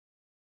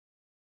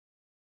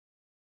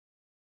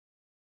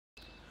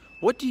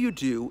What do you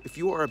do if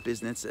you are a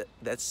business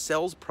that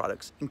sells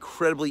products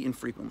incredibly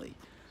infrequently?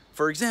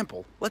 For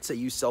example, let's say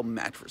you sell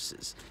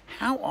mattresses.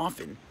 How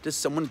often does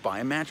someone buy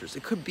a mattress?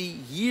 It could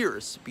be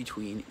years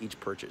between each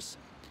purchase.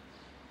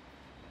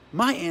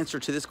 My answer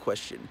to this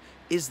question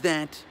is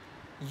that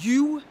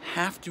you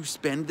have to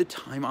spend the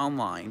time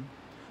online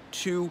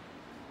to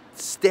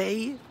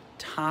stay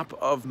top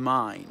of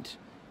mind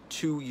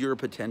to your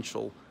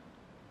potential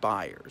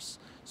buyers.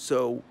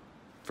 So,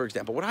 for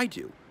example, what I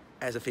do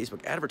as a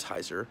Facebook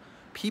advertiser,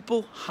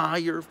 people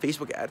hire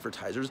Facebook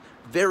advertisers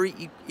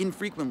very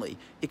infrequently.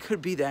 It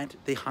could be that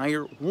they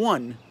hire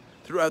one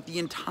throughout the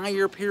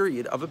entire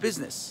period of a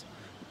business.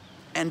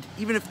 And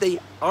even if they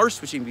are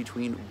switching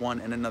between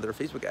one and another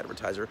Facebook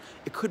advertiser,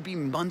 it could be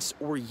months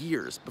or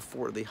years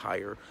before they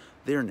hire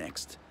their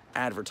next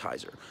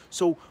advertiser.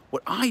 So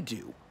what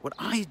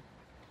I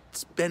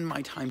spend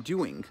my time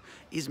doing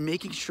is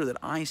making sure that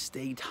I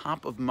stay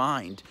top of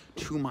mind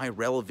to my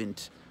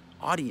relevant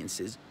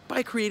audiences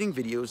by creating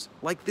videos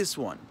like this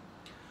one.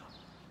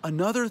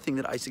 Another thing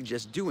that I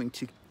suggest doing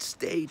to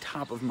stay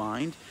top of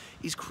mind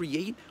is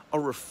create a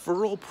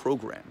referral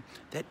program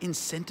that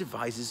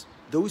incentivizes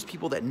those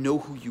people that know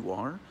who you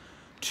are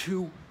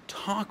to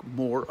talk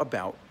more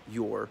about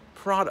your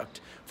product.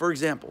 For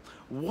example,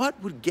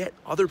 what would get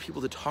other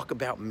people to talk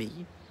about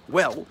me?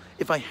 Well,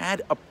 if I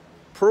had a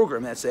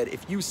program that said,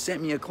 if you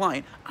sent me a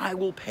client, I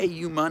will pay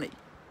you money.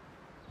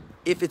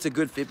 If it's a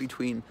good fit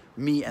between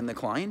me and the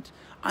client,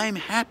 I'm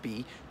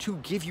happy to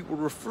give you a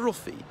referral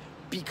fee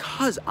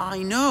because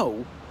I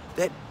know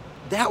that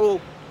that will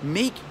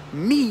make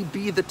me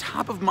be the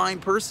top of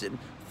mind person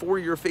for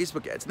your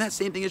Facebook ads. And that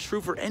same thing is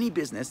true for any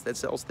business that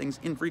sells things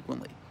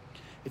infrequently.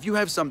 If you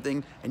have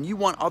something and you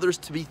want others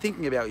to be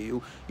thinking about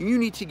you, you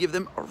need to give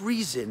them a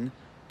reason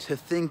to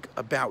think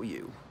about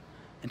you.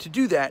 And to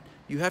do that,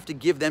 you have to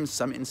give them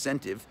some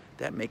incentive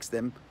that makes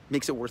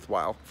it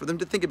worthwhile for them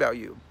to think about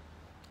you.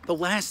 The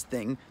last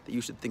thing that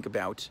you should think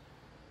about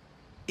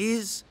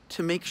is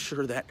to make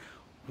sure that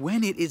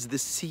when it is the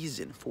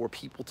season for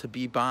people to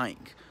be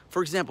buying.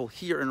 For example,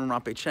 here in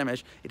Ramat Beit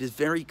Shemesh, it is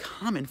very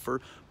common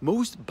for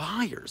most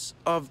buyers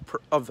of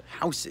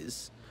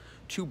houses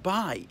to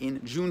buy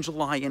in June,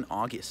 July, and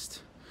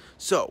August.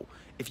 So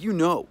if you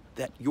know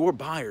that your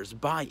buyers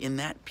buy in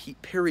that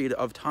period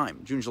of time,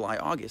 June, July,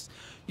 August,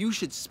 you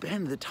should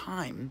spend the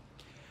time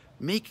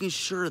making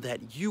sure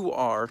that you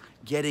are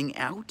getting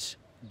out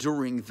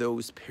during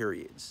those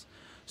periods.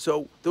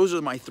 So those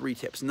are my 3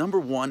 tips. Number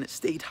 1,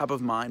 stay top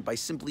of mind by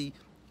simply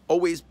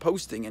always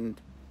posting and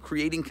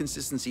creating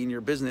consistency in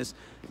your business,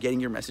 getting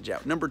your message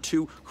out. Number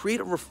 2, create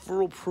a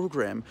referral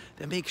program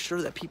that makes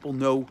sure that people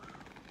know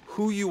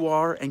who you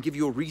are and give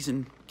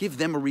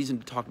them a reason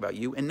to talk about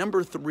you. And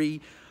number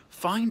 3,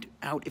 find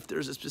out if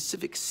there's a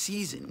specific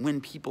season when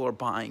people are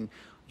buying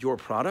your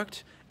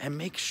product and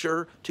make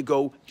sure to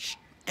go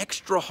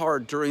extra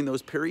hard during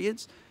those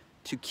periods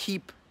to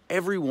keep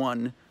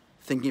everyone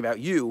thinking about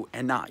you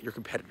and not your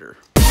competitor.